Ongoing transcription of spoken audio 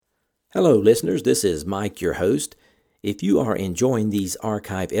Hello, listeners. This is Mike, your host. If you are enjoying these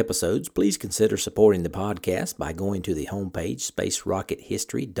archive episodes, please consider supporting the podcast by going to the homepage,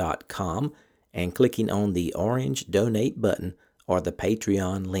 spacerockethistory.com, and clicking on the orange Donate button or the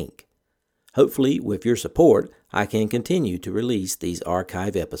Patreon link. Hopefully, with your support, I can continue to release these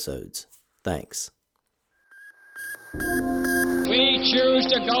archive episodes. Thanks. We choose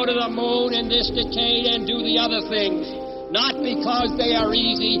to go to the moon in this decade and do the other things, not because they are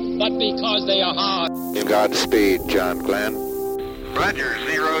easy, but because they are hard. Godspeed, John Glenn. Roger,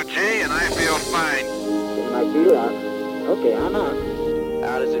 0G, and I feel fine. Okay, I'm on.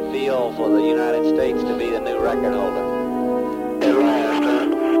 How does it feel for the United States to be the new record holder? At last, huh?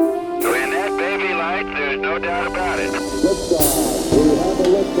 When that baby lights, there's no doubt about it. Liftoff. We have a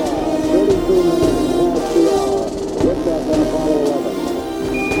liftoff. 32 minutes past the hour. Liftoff on Apollo 11.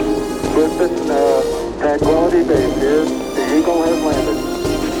 Listen, Tranquility Base here. The Eagle has landed.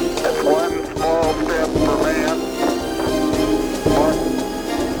 That's one small step for man, one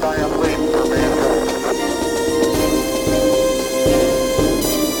giant leap for mankind.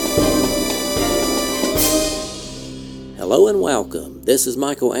 Hello and welcome. This is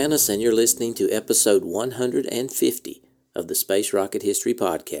Michael Annis, and you're listening to episode 150 of the Space Rocket History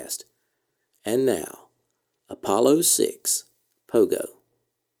Podcast. And now, Apollo 6, Pogo.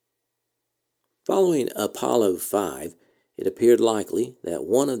 Following Apollo 5, it appeared likely that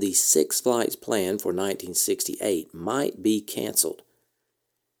one of the 6 flights planned for 1968 might be canceled.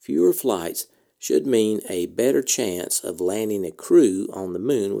 Fewer flights should mean a better chance of landing a crew on the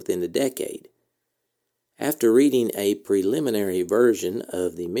moon within the decade. After reading a preliminary version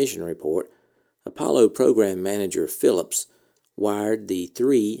of the mission report, Apollo program manager Phillips wired the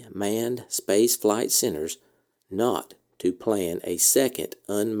 3 manned space flight centers not to plan a second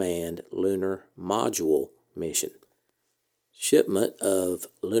unmanned lunar module mission. Shipment of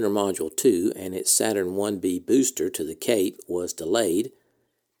Lunar Module 2 and its Saturn 1B booster to the Cape was delayed,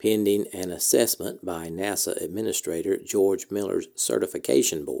 pending an assessment by NASA Administrator George Miller's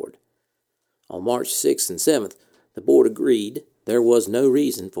Certification Board. On March 6th and 7th, the board agreed there was no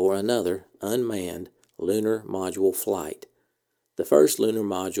reason for another unmanned lunar module flight. The first lunar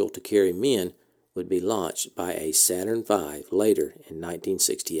module to carry men would be launched by a Saturn V later in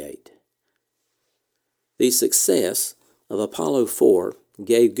 1968. The success of Apollo 4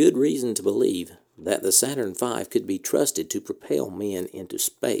 gave good reason to believe that the Saturn V could be trusted to propel men into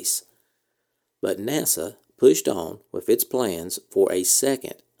space. But NASA pushed on with its plans for a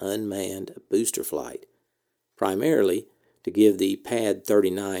second unmanned booster flight, primarily to give the Pad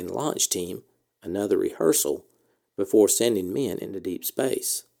 39 launch team another rehearsal before sending men into deep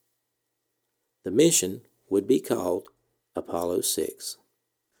space. The mission would be called Apollo 6.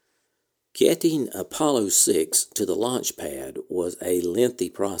 Getting Apollo 6 to the launch pad was a lengthy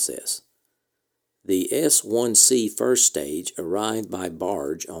process. The S-1C first stage arrived by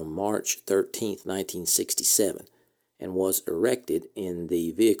barge on March 13, 1967, and was erected in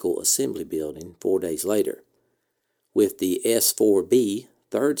the Vehicle Assembly Building 4 days later, with the S-4B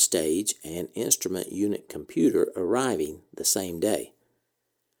third stage and instrument unit computer arriving the same day.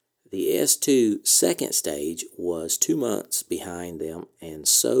 The S-2 second stage was 2 months behind them, and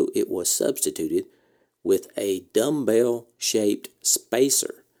so it was substituted with a dumbbell-shaped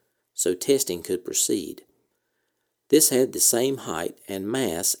spacer so testing could proceed. This had the same height and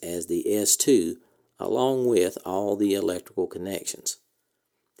mass as the S-2, along with all the electrical connections.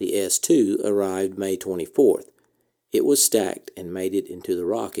 The S-2 arrived May 24th. It was stacked and made it into the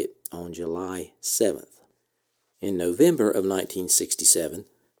rocket on July 7th. In November of 1967,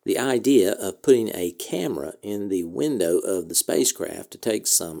 the idea of putting a camera in the window of the spacecraft to take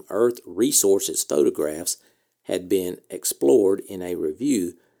some Earth resources photographs had been explored in a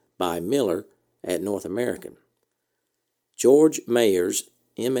review by Miller at North American. George Mayer's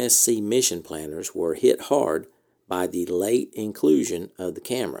MSC mission planners were hit hard by the late inclusion of the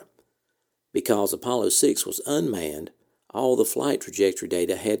camera. Because Apollo 6 was unmanned, all the flight trajectory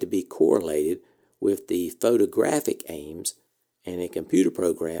data had to be correlated with the photographic aims, and a computer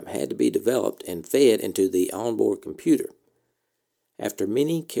program had to be developed and fed into the onboard computer. After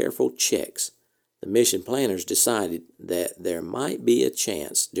many careful checks, the mission planners decided that there might be a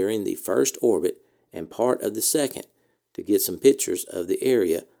chance during the first orbit and part of the second to get some pictures of the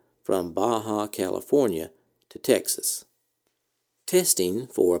area from Baja California to Texas. Testing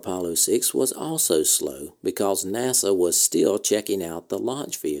for Apollo 6 was also slow because NASA was still checking out the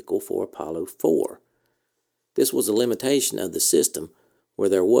launch vehicle for Apollo 4. This was a limitation of the system where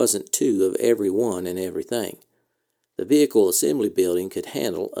there wasn't 2 of every one and everything. The Vehicle Assembly Building could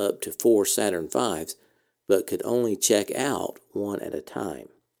handle up to 4 Saturn V's, but could only check out one at a time.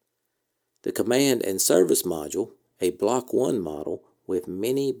 The Command and Service Module, a Block 1 model with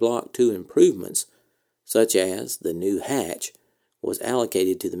many Block 2 improvements, such as the new hatch, was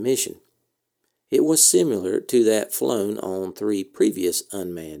allocated to the mission. It was similar to that flown on 3 previous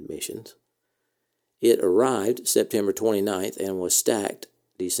unmanned missions. It arrived September 29th and was stacked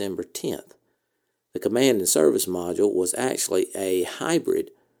December 10th. The Command and Service Module was actually a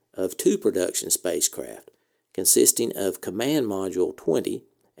hybrid of 2 production spacecraft, consisting of Command Module 20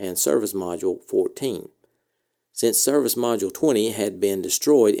 and Service Module 14. Since Service Module 20 had been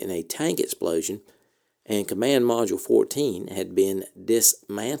destroyed in a tank explosion and Command Module 14 had been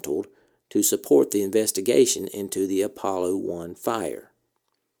dismantled to support the investigation into the Apollo 1 fire.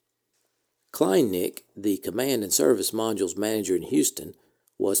 Kleinnick, the Command and Service Module's manager in Houston,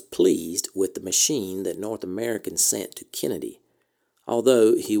 was pleased with the machine that North American sent to Kennedy,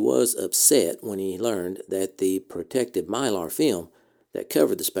 although he was upset when he learned that the protective mylar film that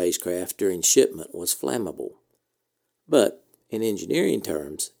covered the spacecraft during shipment was flammable. But, in engineering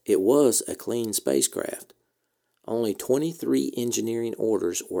terms, it was a clean spacecraft. Only 23 engineering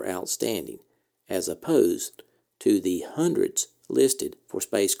orders were outstanding, as opposed to the hundreds listed for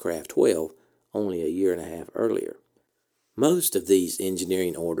Spacecraft 12 only a year and a half earlier. Most of these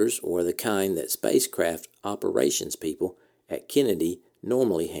engineering orders were the kind that spacecraft operations people at Kennedy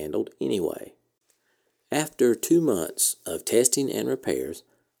normally handled anyway. After 2 months of testing and repairs,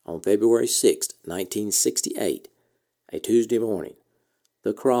 on February 6, 1968, a Tuesday morning,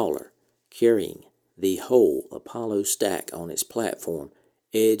 the crawler, carrying the whole Apollo stack on its platform,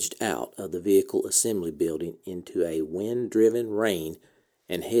 edged out of the vehicle assembly building into a wind-driven rain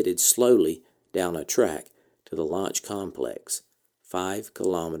and headed slowly down a track to the launch complex, 5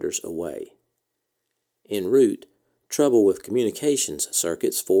 kilometers away. En route, trouble with communications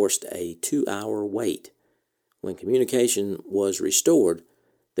circuits forced a 2-hour wait. When communication was restored,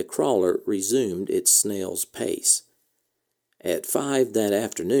 the crawler resumed its snail's pace. At 5 that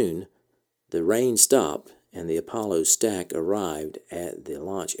afternoon, the rain stopped and the Apollo stack arrived at the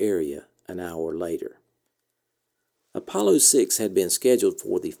launch area an hour later. Apollo 6 had been scheduled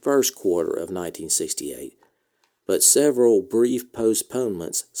for the first quarter of 1968, but several brief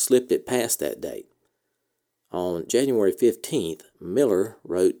postponements slipped it past that date. On January 15th, Miller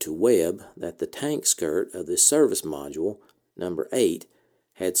wrote to Webb that the tank skirt of the service module, number 8,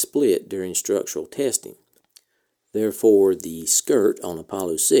 had split during structural testing. Therefore, the skirt on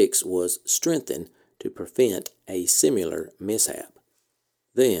Apollo 6 was strengthened to prevent a similar mishap.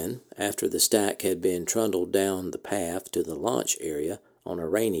 Then, after the stack had been trundled down the path to the launch area on a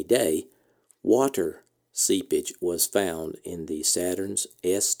rainy day, water seepage was found in the Saturn's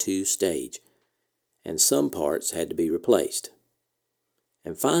S2 stage, and some parts had to be replaced.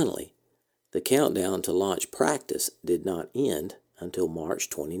 And finally, the countdown to launch practice did not end until March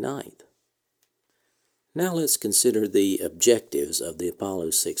 29th. Now let's consider the objectives of the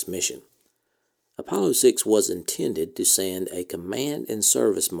Apollo 6 mission. Apollo 6 was intended to send a command and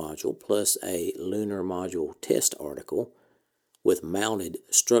service module plus a lunar module test article with mounted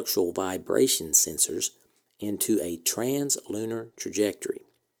structural vibration sensors into a trans-lunar trajectory.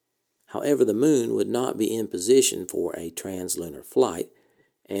 However, the moon would not be in position for a translunar flight,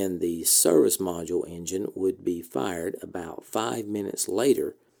 and the service module engine would be fired about 5 minutes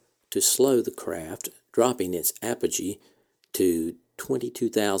later to slow the craft, dropping its apogee to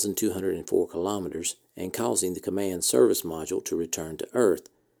 22,204 kilometers and causing the command service module to return to Earth,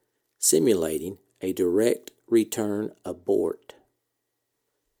 simulating a direct return abort.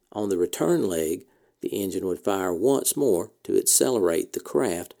 On the return leg, the engine would fire once more to accelerate the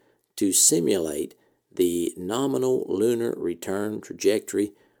craft to simulate the nominal lunar return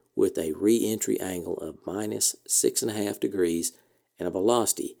trajectory with a re-entry angle of minus 6.5 degrees and a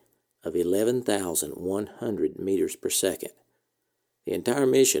velocity of 11,100 meters per second. The entire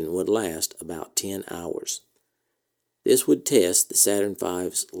mission would last about 10 hours. This would test the Saturn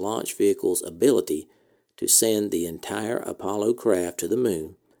V's launch vehicle's ability to send the entire Apollo craft to the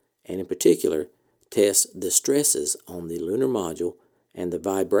moon, and in particular, test the stresses on the lunar module and the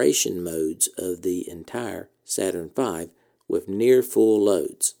vibration modes of the entire Saturn V with near full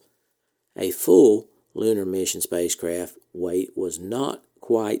loads. A full lunar mission spacecraft weight was not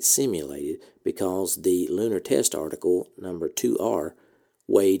quite simulated because the lunar test article number 2R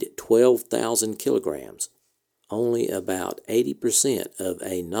weighed 12,000 kilograms, only about 80% of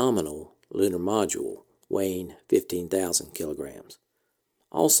a nominal lunar module weighing 15,000 kilograms.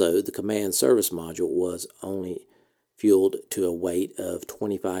 Also, the command service module was only fueled to a weight of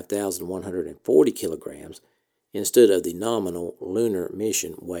 25,140 kilograms instead of the nominal lunar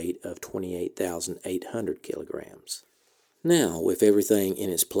mission weight of 28,800 kilograms. Now, with everything in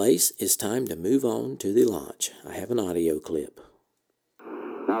its place, it's time to move on to the launch. I have an audio clip.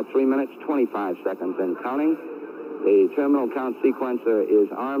 Now 3 minutes, 25 seconds and counting. The terminal count sequencer is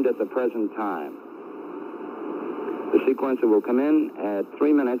armed at the present time. The sequencer will come in at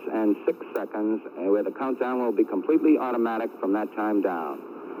 3 minutes and 6 seconds, where the countdown will be completely automatic from that time down.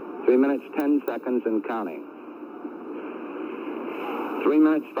 3 minutes, 10 seconds and counting. 3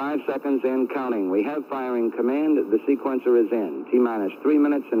 minutes, 5 seconds and counting. We have firing command. The sequencer is in. T-minus 3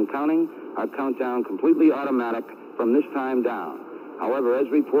 minutes and counting. Our countdown completely automatic from this time down. However, as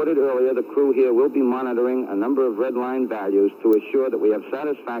reported earlier, the crew here will be monitoring a number of red line values to assure that we have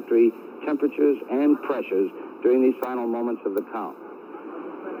satisfactory temperatures and pressures during these final moments of the count.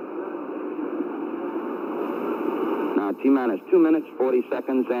 Now, T-minus 2 minutes, 40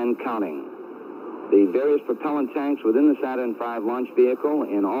 seconds and counting. The various propellant tanks within the Saturn V launch vehicle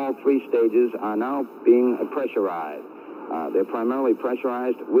in all 3 stages are now being pressurized. They're primarily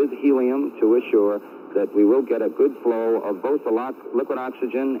pressurized with helium to assure that we will get a good flow of both the liquid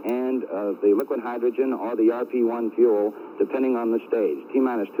oxygen and the liquid hydrogen or the RP-1 fuel, depending on the stage.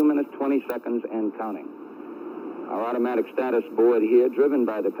 T-minus 2 minutes, 20 seconds and counting. Our automatic status board here, driven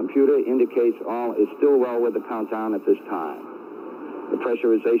by the computer, indicates all is still well with the countdown at this time. The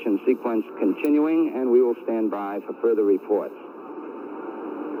pressurization sequence continuing, and we will stand by for further reports.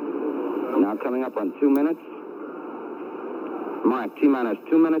 Now coming up on 2 minutes. Mark, T-minus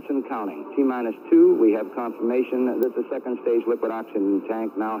 2 minutes and counting. T-minus 2, we have confirmation that the second stage liquid oxygen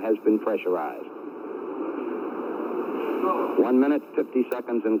tank now has been pressurized. 1 minute, 50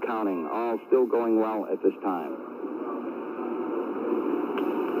 seconds and counting. All still going well at this time.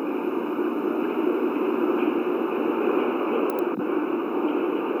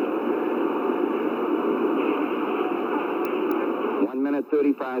 Minute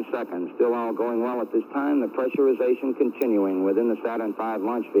 35 seconds. Still all going well at this time. The pressurization continuing within the Saturn V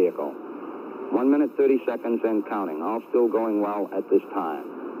launch vehicle. 1 minute 30 seconds and counting. All still going well at this time.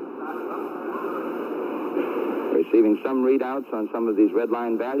 Receiving some readouts on some of these red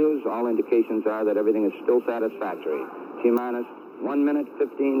line values. All indications are that everything is still satisfactory. T-minus 1 minute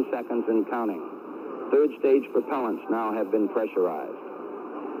 15 seconds and counting. Third stage propellants now have been pressurized.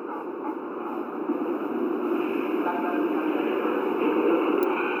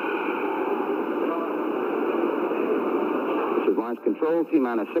 Launch control,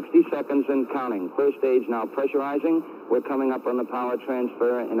 T-minus 60 seconds and counting. Clear stage now pressurizing. We're coming up on the power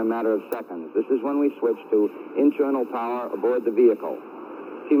transfer in a matter of seconds. This is when we switch to internal power aboard the vehicle.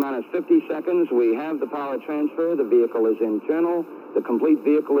 T-minus 50 seconds. We have the power transfer. The vehicle is internal. The complete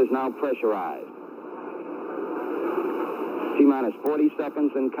vehicle is now pressurized. T-minus 40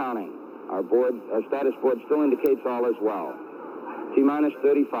 seconds and counting. Our status board still indicates all is well. T-minus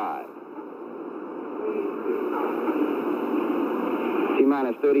 35.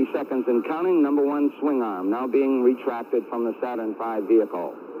 T-minus 30 seconds and counting. Number 1 swing arm now being retracted from the Saturn V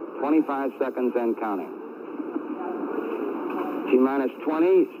vehicle. 25 seconds and counting. T-minus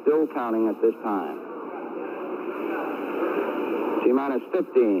 20, still counting at this time. T-minus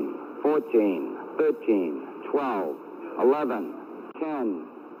 15, 14, 13, 12, 11, 10,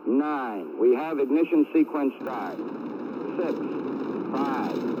 9. We have ignition sequence start. 6,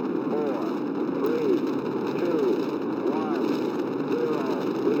 5, 4, 3, 2, 1.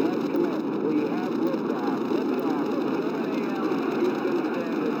 We have commit. We have liftoff. Liftoff at 7 a.m. Eastern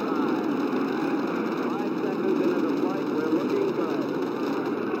Standard Time. 5 seconds into the flight, we're looking good.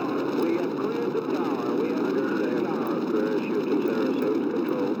 We have cleared the tower. We have cleared the tower. Houston Center assumes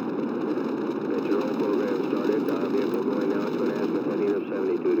control. Engine roll program started. Vehicle going now to an azimuth heading of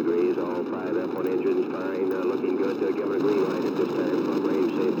 72 degrees. All 5 F1 engines firing. Looking good. Give it a green light at this time for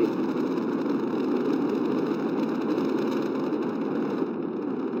range safety.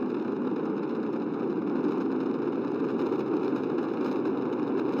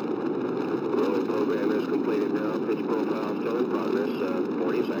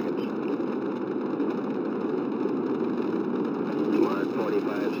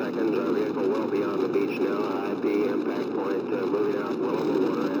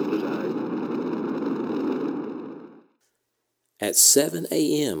 At 7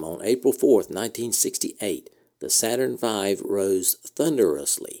 a.m. on April 4th, 1968, the Saturn V rose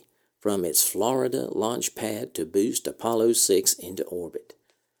thunderously from its Florida launch pad to boost Apollo 6 into orbit.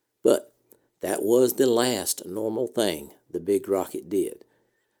 But that was the last normal thing the big rocket did.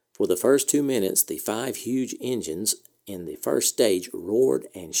 For the first 2 minutes, the 5 huge engines in the first stage roared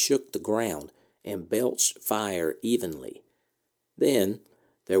and shook the ground and belched fire evenly. Then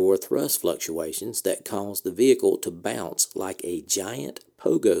there were thrust fluctuations that caused the vehicle to bounce like a giant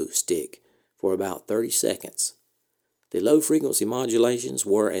pogo stick for about 30 seconds. The low-frequency modulations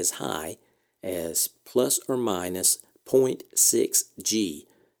were as high as plus or minus 0.6 G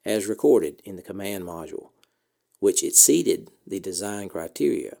as recorded in the command module, which exceeded the design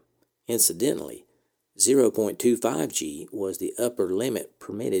criteria. Incidentally, 0.25 G was the upper limit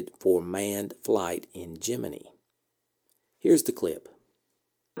permitted for manned flight in Gemini. Here's the clip.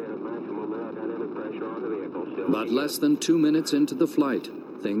 But less than 2 minutes into the flight,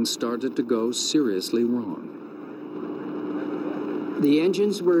 things started to go seriously wrong. The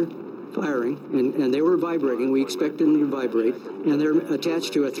engines were firing, and they were vibrating. We expected them to vibrate, and they're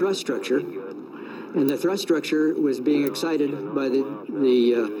attached to a thrust structure, and the thrust structure was being excited by the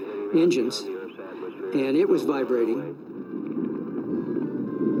engines, and it was vibrating.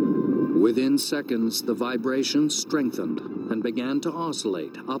 Within seconds, the vibration strengthened and began to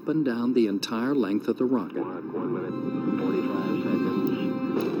oscillate up and down the entire length of the rocket. 1 minute, 45 seconds.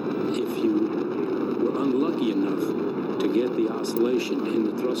 If you were unlucky enough to get the oscillation in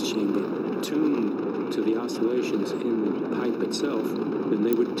the thrust chamber tuned to the oscillations in the pipe itself, then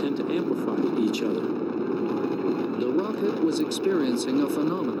they would tend to amplify each other. The rocket was experiencing a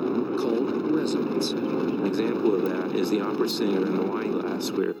phenomenon called resonance. An example of that is the opera singer in the wine glass,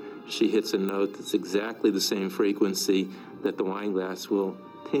 where she hits a note that's exactly the same frequency that the wine glass will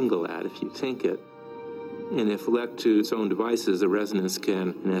tingle at if you tink it. And if left to its own devices, the resonance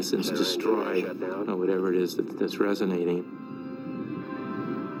can, in essence, destroy whatever it is that's resonating.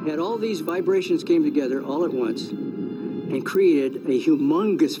 And all these vibrations came together all at once and created a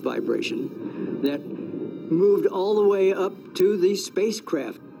humongous vibration that moved all the way up to the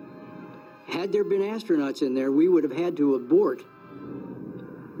spacecraft. Had there been astronauts in there, we would have had to abort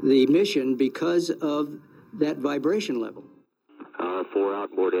the mission because of that vibration level. Our 4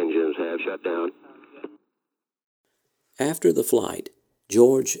 outboard engines have shut down. After the flight,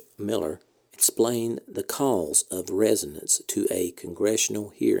 George Miller explained the cause of resonance to a congressional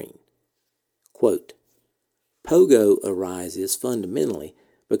hearing. Quote, "Pogo arises fundamentally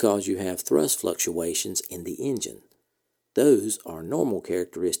because you have thrust fluctuations in the engine. Those are normal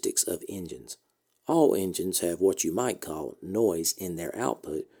characteristics of engines. All engines have what you might call noise in their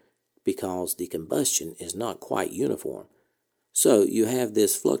output because the combustion is not quite uniform. So you have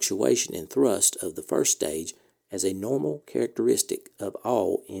this fluctuation in thrust of the first stage as a normal characteristic of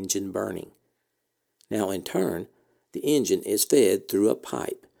all engine burning. Now in turn, the engine is fed through a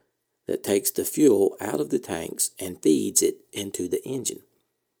pipe that takes the fuel out of the tanks and feeds it into the engine.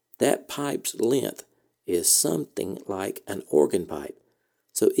 That pipe's length is something like an organ pipe,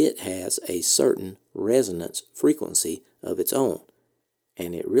 so it has a certain resonance frequency of its own,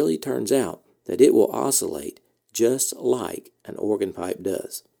 and it really turns out that it will oscillate just like an organ pipe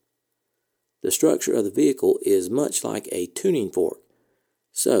does. The structure of the vehicle is much like a tuning fork,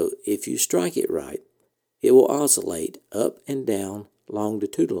 so if you strike it right, it will oscillate up and down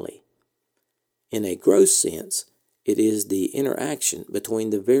longitudinally. In a gross sense, it is the interaction between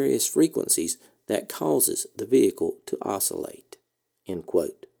the various frequencies that causes the vehicle to oscillate." End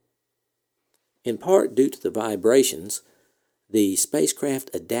quote. In part due to the vibrations, the spacecraft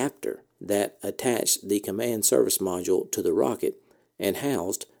adapter that attached the command service module to the rocket and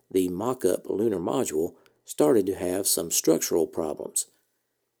housed the mock-up lunar module started to have some structural problems.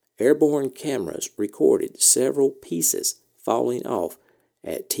 Airborne cameras recorded several pieces falling off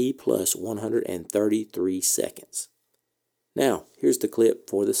at T plus 133 seconds. Now, here's the clip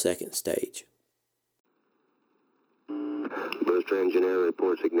for the second stage. Booster engineer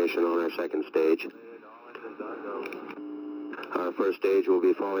reports ignition on our second stage. Our first stage will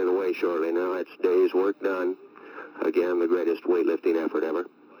be falling away shortly. Now it's day's work done. Again, the greatest weightlifting effort ever.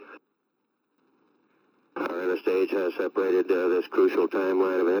 Our inner stage has separated this crucial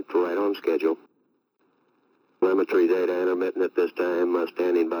timeline event right on schedule. Telemetry data intermittent at this time,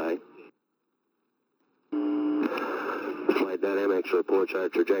 standing by. Flight Dynamics reports our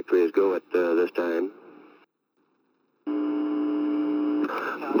trajectory is go at this time.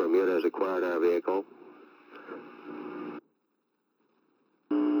 Bermuda has acquired our vehicle.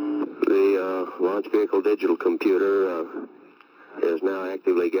 The launch vehicle digital computer is now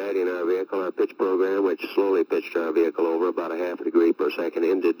actively guiding our vehicle. Our pitch program, which slowly pitched our vehicle over about a half a degree per second,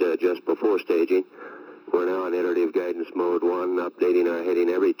 ended just before staging. We're now in iterative guidance mode 1, updating our heading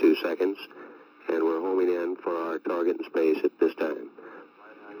every 2 seconds, and we're homing in for our target in space at this time.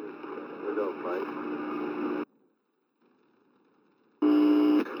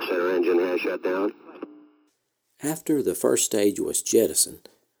 Center engine has shut down. After the first stage was jettisoned,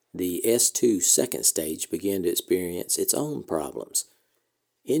 the S2 second stage began to experience its own problems.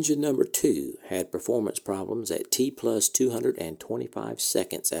 Engine number 2 had performance problems at T plus 225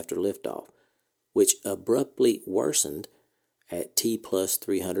 seconds after liftoff, which abruptly worsened at T plus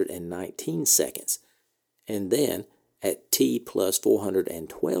 319 seconds. And then, at T plus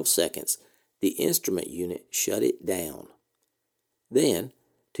 412 seconds, the instrument unit shut it down. Then,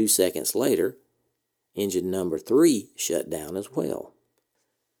 2 seconds later, engine number 3 shut down as well.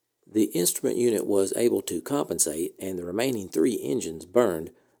 The instrument unit was able to compensate, and the remaining 3 engines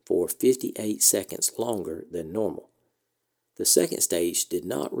burned for 58 seconds longer than normal. The second stage did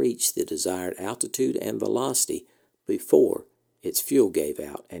not reach the desired altitude and velocity before its fuel gave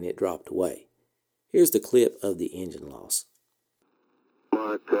out and it dropped away. Here's the clip of the engine loss.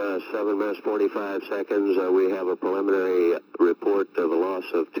 Mark, 7 minutes 45 seconds. We have a preliminary report of a loss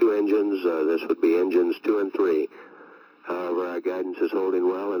of 2 engines. This would be engines 2 and 3. However, our guidance is holding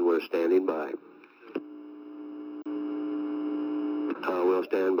well and we're standing by. We'll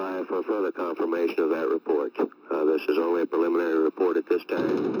stand by for further confirmation of that report. This is only a preliminary report at this time.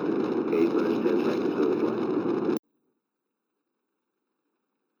 8 minutes 10 seconds of the flight.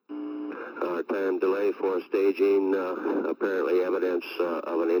 Our time delay for staging, apparently evidence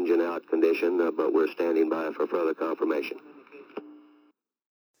of an engine out condition, but we're standing by for further confirmation.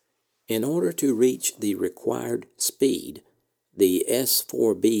 In order to reach the required speed, the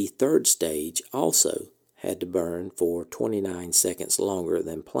S-4B third stage also had to burn for 29 seconds longer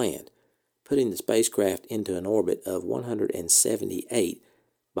than planned, putting the spacecraft into an orbit of 178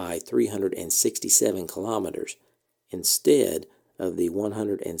 by 367 kilometers instead of the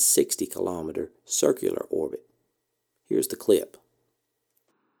 160-kilometer circular orbit. Here's the clip.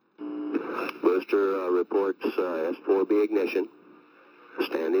 Booster reports S-4B ignition.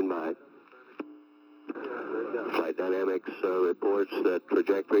 Standing by. Flight Dynamics reports that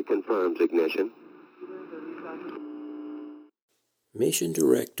trajectory confirms ignition. Mission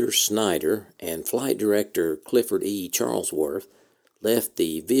Director Snyder and Flight Director Clifford E. Charlesworth left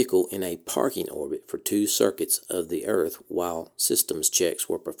the vehicle in a parking orbit for 2 circuits of the Earth while systems checks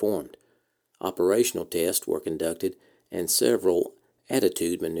were performed. Operational tests were conducted and several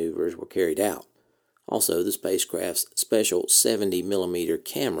attitude maneuvers were carried out. Also, the spacecraft's special 70mm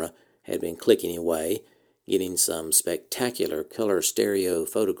camera had been clicking away, getting some spectacular color stereo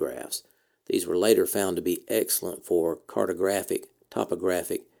photographs. These were later found to be excellent for cartographic,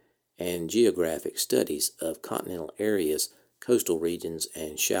 topographic, and geographic studies of continental areas, coastal regions,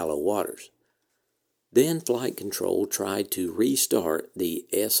 and shallow waters. Then Flight Control tried to restart the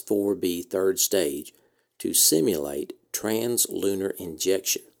S-4B third stage to simulate translunar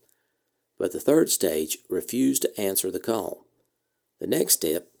injection, but the third stage refused to answer the call. The next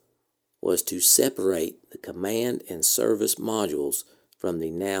step was to separate the command and service modules from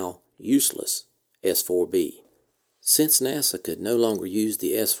the now useless S-4B. Since NASA could no longer use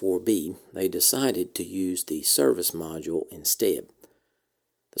the S-4B, they decided to use the service module instead.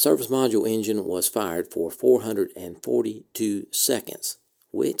 The service module engine was fired for 442 seconds,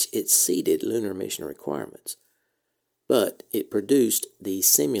 which exceeded lunar mission requirements, but it produced the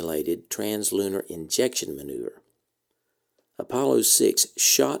simulated translunar injection maneuver. Apollo 6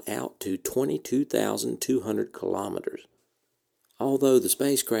 shot out to 22,200 kilometers. Although the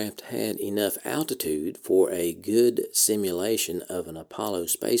spacecraft had enough altitude for a good simulation of an Apollo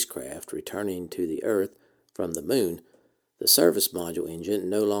spacecraft returning to the Earth from the Moon, the service module engine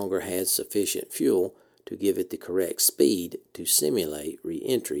no longer had sufficient fuel to give it the correct speed to simulate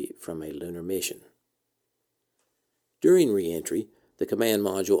re-entry from a lunar mission. During re-entry, the command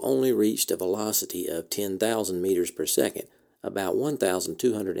module only reached a velocity of 10,000 meters per second, about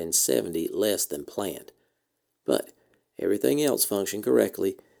 1,270 less than planned. But everything else functioned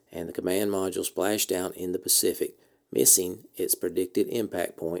correctly, and the command module splashed down in the Pacific, missing its predicted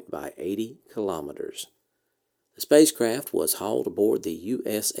impact point by 80 kilometers. The spacecraft was hauled aboard the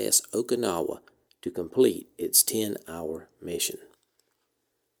USS Okinawa to complete its 10-hour mission.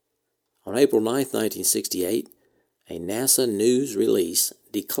 On April 9, 1968, a NASA news release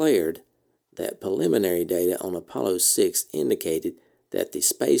declared that preliminary data on Apollo 6 indicated that the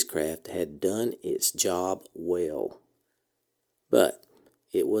spacecraft had done its job well. But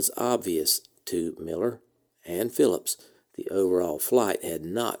it was obvious to Miller and Phillips the overall flight had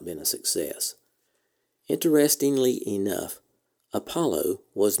not been a success. Interestingly enough, Apollo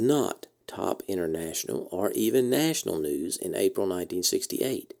was not top international or even national news in April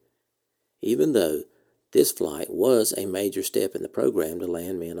 1968, even though this flight was a major step in the program to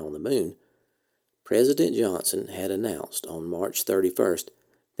land men on the Moon. President Johnson had announced on March 31st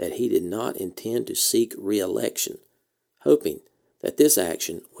that he did not intend to seek re-election, hoping that this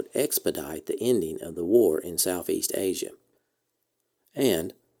action would expedite the ending of the war in Southeast Asia.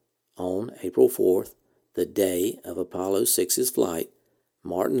 And on April 4th, the day of Apollo 6's flight,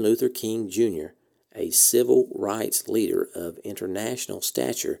 Martin Luther King Jr. a civil rights leader of international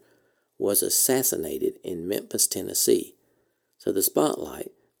stature, was assassinated in Memphis, Tennessee, so the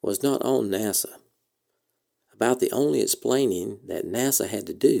spotlight was not on NASA. About the only explaining that NASA had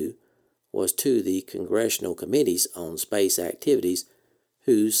to do was to the Congressional Committees on Space Activities,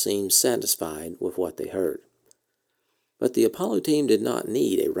 who seemed satisfied with what they heard. But the Apollo team did not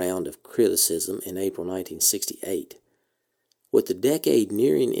need a round of criticism in April 1968. With the decade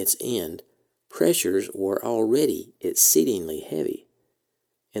nearing its end, pressures were already exceedingly heavy.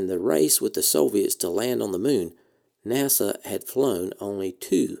 In the race with the Soviets to land on the moon, NASA had flown only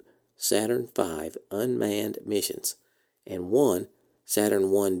 2 Saturn V unmanned missions and 1 Saturn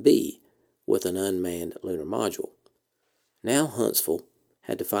 1B with an unmanned lunar module. Now Huntsville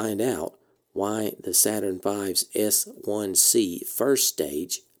had to find out why the Saturn V's S-1C first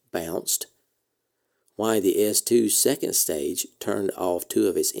stage bounced, why the S-2 second stage turned off 2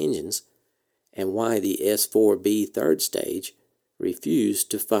 of its engines, and why the S-4B third stage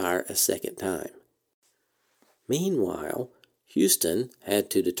refused to fire a second time. Meanwhile, Houston had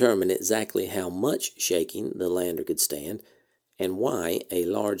to determine exactly how much shaking the lander could stand and why a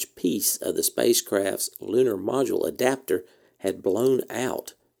large piece of the spacecraft's lunar module adapter had blown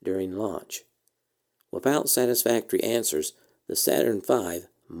out during launch. Without satisfactory answers, the Saturn V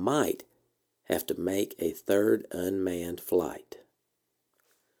might have to make a third unmanned flight.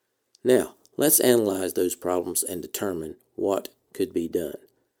 Now, let's analyze those problems and determine what could be done.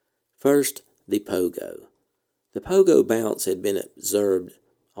 First, the pogo. The pogo bounce had been observed,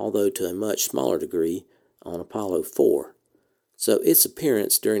 although to a much smaller degree, on Apollo 4, so its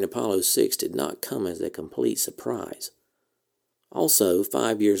appearance during Apollo 6 did not come as a complete surprise. Also,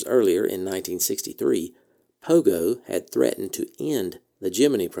 5 years earlier, in 1963, pogo had threatened to end the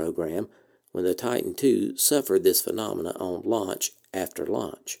Gemini program when the Titan II suffered this phenomena on launch after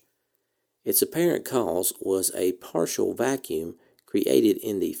launch. Its apparent cause was a partial vacuum created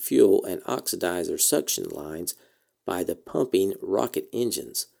in the fuel and oxidizer suction lines by the pumping rocket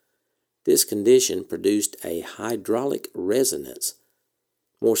engines. This condition produced a hydraulic resonance.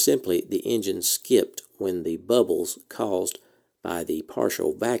 More simply, the engine skipped when the bubbles caused by the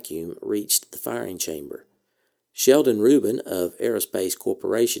partial vacuum reached the firing chamber. Sheldon Rubin of Aerospace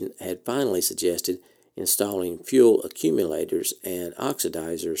Corporation had finally suggested installing fuel accumulators and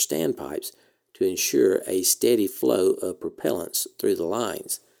oxidizer standpipes to ensure a steady flow of propellants through the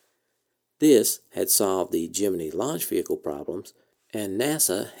lines. This had solved the Gemini launch vehicle problems, and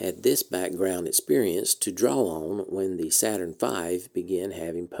NASA had this background experience to draw on when the Saturn V began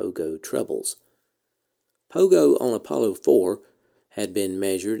having pogo troubles. Pogo on Apollo 4 had been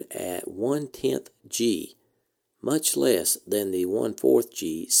measured at 1/10 G, much less than the 1/4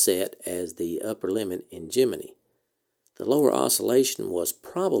 G set as the upper limit in Gemini. The lower oscillation was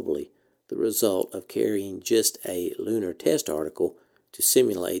probably the result of carrying just a lunar test article to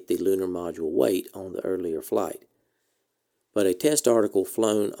simulate the lunar module weight on the earlier flight. But a test article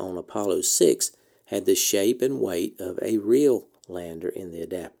flown on Apollo 6 had the shape and weight of a real lander in the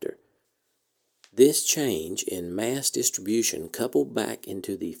adapter. This change in mass distribution coupled back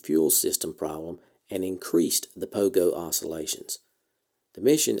into the fuel system problem and increased the pogo oscillations. The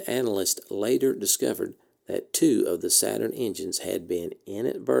mission analyst later discovered that 2 of the Saturn engines had been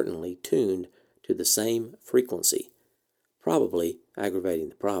inadvertently tuned to the same frequency, probably aggravating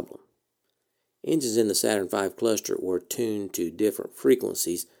the problem. Engines in the Saturn V cluster were tuned to different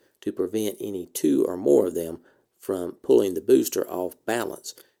frequencies to prevent any 2 or more of them from pulling the booster off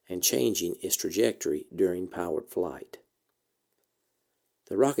balance and changing its trajectory during powered flight.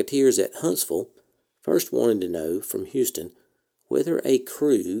 The Rocketeers at Huntsville first wanted to know from Houston whether a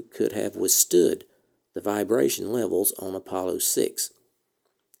crew could have withstood the vibration levels on Apollo 6.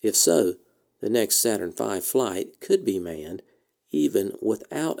 If so, the next Saturn V flight could be manned even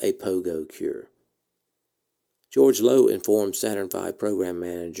without a pogo cure. George Low informed Saturn V program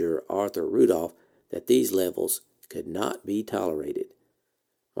manager Arthur Rudolph that these levels could not be tolerated.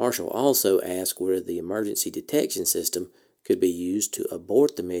 Marshall also asked whether the emergency detection system could be used to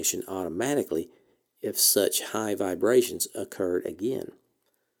abort the mission automatically if such high vibrations occurred again.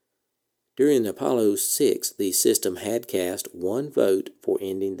 During Apollo 6, the system had cast 1 vote for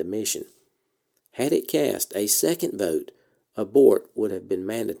ending the mission. Had it cast a second vote, abort would have been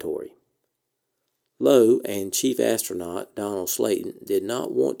mandatory. Low and Chief Astronaut Donald Slayton did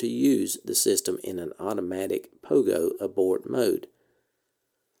not want to use the system in an automatic pogo abort mode.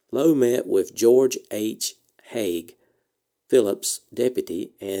 Low met with George H. Haig, Phillips'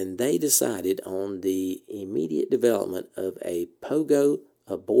 deputy, and they decided on the immediate development of a pogo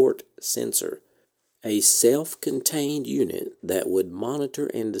abort sensor, a self-contained unit that would monitor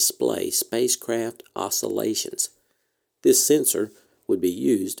and display spacecraft oscillations. This sensor would be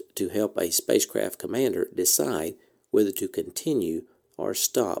used to help a spacecraft commander decide whether to continue or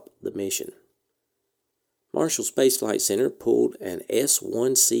stop the mission. Marshall Space Flight Center pulled an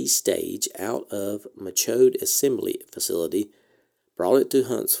S-1C stage out of Michoud Assembly Facility, brought it to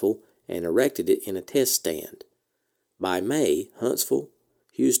Huntsville, and erected it in a test stand. By May, Huntsville,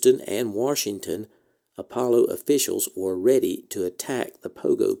 Houston, and Washington Apollo officials were ready to attack the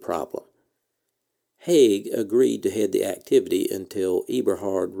Pogo problem. Haig agreed to head the activity until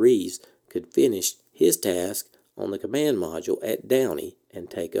Eberhard Reeves could finish his task on the command module at Downey and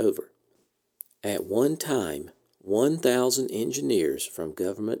take over. At one time, 1,000 engineers from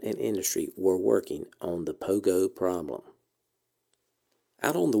government and industry were working on the Pogo problem.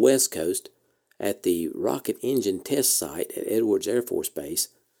 Out on the West Coast, at the rocket engine test site at Edwards Air Force Base,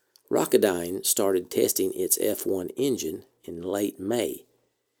 Rocketdyne started testing its F-1 engine in late May.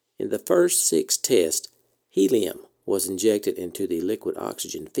 In the first 6 tests, helium was injected into the liquid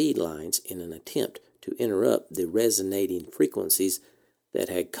oxygen feed lines in an attempt to interrupt the resonating frequencies that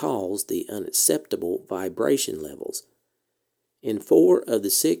had caused the unacceptable vibration levels. In 4 of the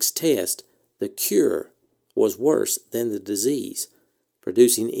 6 tests, the cure was worse than the disease,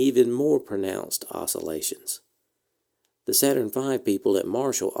 producing even more pronounced oscillations. The Saturn V people at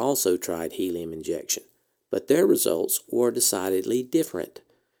Marshall also tried helium injection, but their results were decidedly different.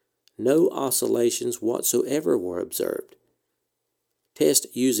 No oscillations whatsoever were observed. Tests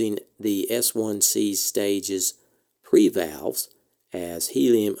using the S-1C stage's pre-valves as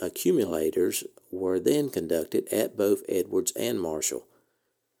helium accumulators were then conducted at both Edwards and Marshall.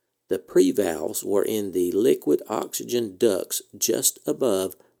 The pre-valves were in the liquid oxygen ducts just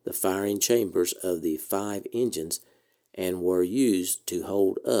above the firing chambers of the 5 engines and were used to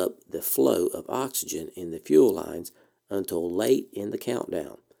hold up the flow of oxygen in the fuel lines until late in the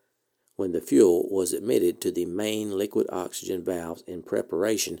countdown, when the fuel was admitted to the main liquid oxygen valves in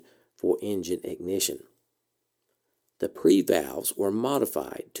preparation for engine ignition. The pre-valves were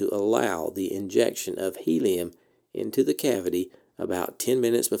modified to allow the injection of helium into the cavity about 10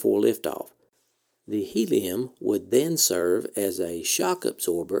 minutes before liftoff. The helium would then serve as a shock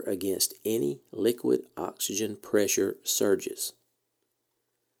absorber against any liquid oxygen pressure surges.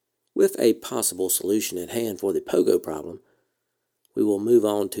 With a possible solution at hand for the Pogo problem, we will move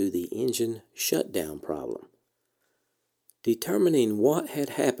on to the engine shutdown problem. Determining what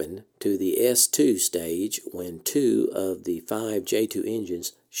had happened to the S2 stage when 2 of the 5 J2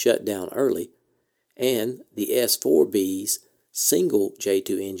 engines shut down early, and the S4B's single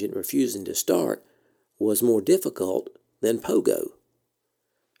J2 engine refusing to start, was more difficult than Pogo.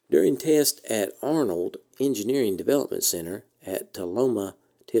 During tests at Arnold Engineering Development Center at Tacoma,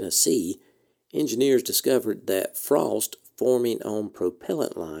 Tennessee, engineers discovered that frost forming on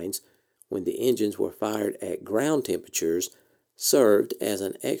propellant lines when the engines were fired at ground temperatures served as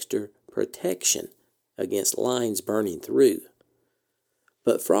an extra protection against lines burning through.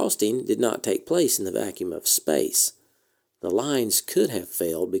 But frosting did not take place in the vacuum of space. The lines could have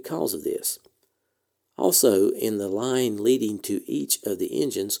failed because of this. Also, in the line leading to each of the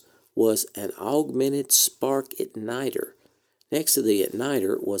engines was an augmented spark igniter. Next to the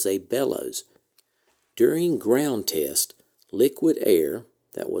igniter was a bellows. During ground test, liquid air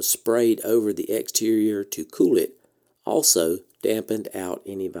that was sprayed over the exterior to cool it also dampened out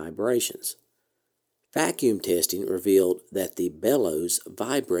any vibrations. Vacuum testing revealed that the bellows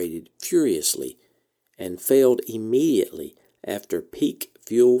vibrated furiously and failed immediately after peak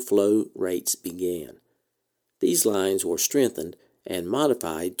fuel flow rates began. These lines were strengthened and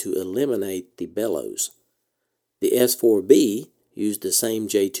modified to eliminate the bellows. The S4B used the same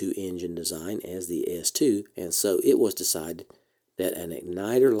J2 engine design as the S2, and so it was decided that an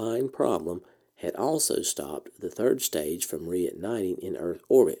igniter line problem had also stopped the third stage from reigniting in Earth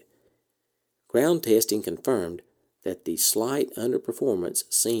orbit. Ground testing confirmed that the slight underperformance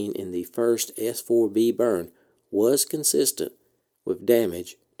seen in the first S4B burn was consistent with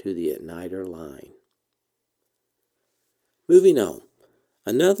damage to the igniter line. Moving on,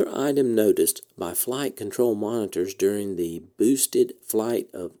 another item noticed by flight control monitors during the boosted flight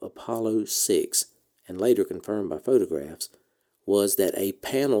of Apollo 6, and later confirmed by photographs, was that a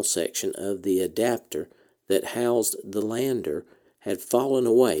panel section of the adapter that housed the lander had fallen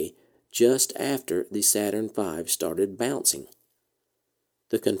away just after the Saturn V started bouncing.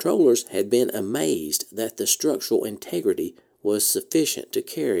 The controllers had been amazed that the structural integrity was sufficient to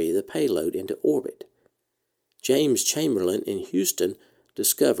carry the payload into orbit. James Chamberlain in Houston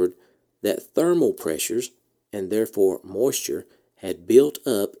discovered that thermal pressures, and therefore moisture, had built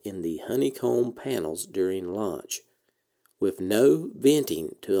up in the honeycomb panels during launch. With no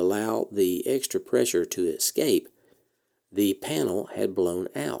venting to allow the extra pressure to escape, the panel had blown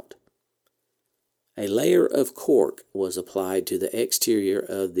out. A layer of cork was applied to the exterior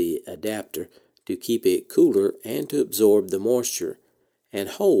of the adapter to keep it cooler and to absorb the moisture, and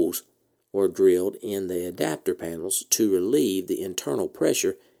holes were drilled in the adapter panels to relieve the internal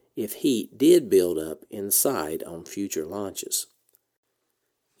pressure if heat did build up inside on future launches.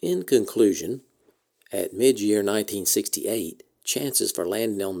 In conclusion, at mid-year 1968, chances for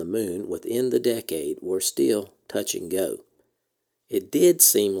landing on the moon within the decade were still touch and go. It did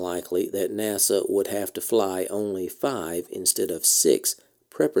seem likely that NASA would have to fly only 5 instead of 6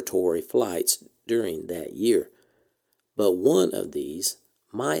 preparatory flights during that year, but one of these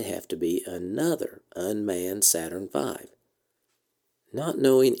might have to be another unmanned Saturn V. Not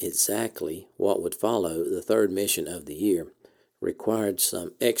knowing exactly what would follow the third mission of the year required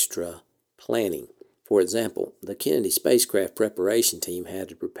some extra planning. For example, the Kennedy spacecraft preparation team had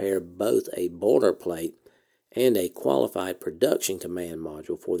to prepare both a boilerplate and a qualified production command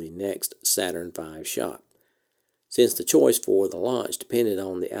module for the next Saturn V shot, since the choice for the launch depended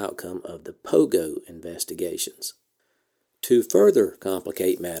on the outcome of the POGO investigations. To further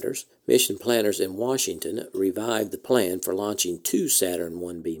complicate matters, mission planners in Washington revived the plan for launching 2 Saturn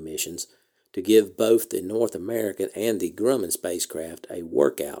 1B missions to give both the North American and the Grumman spacecraft a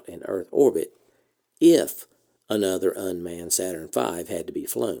workout in Earth orbit if another unmanned Saturn V had to be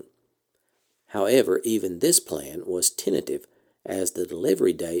flown. However, even this plan was tentative, as the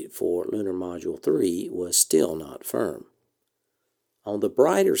delivery date for Lunar Module 3 was still not firm. On the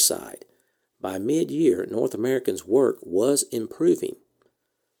brighter side, by mid-year, North American's work was improving.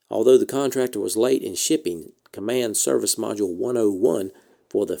 Although the contractor was late in shipping Command Service Module 101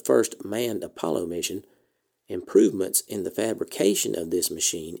 for the first manned Apollo mission, improvements in the fabrication of this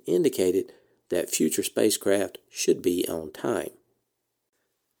machine indicated that future spacecraft should be on time.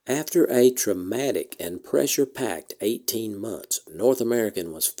 After a traumatic and pressure-packed 18 months, North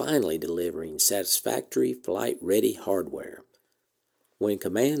American was finally delivering satisfactory flight-ready hardware. When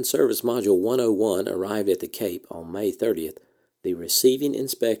Command Service Module 101 arrived at the Cape on May 30th, the receiving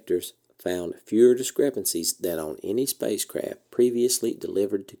inspectors found fewer discrepancies than on any spacecraft previously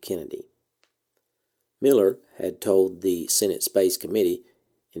delivered to Kennedy. Miller had told the Senate Space Committee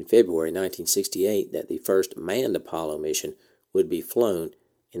in February 1968 that the first manned Apollo mission would be flown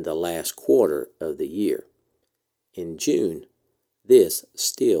in the last quarter of the year. In June, this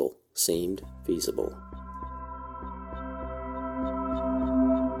still seemed feasible.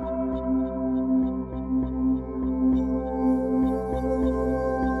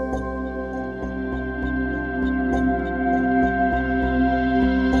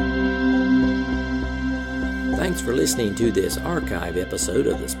 Thanks for listening to this archive episode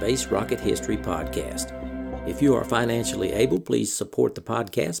of the Space Rocket History Podcast. If you are financially able, please support the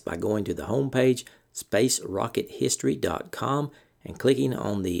podcast by going to the homepage, spacerockethistory.com, and clicking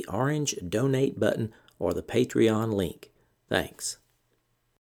on the orange Donate button or the Patreon link. Thanks.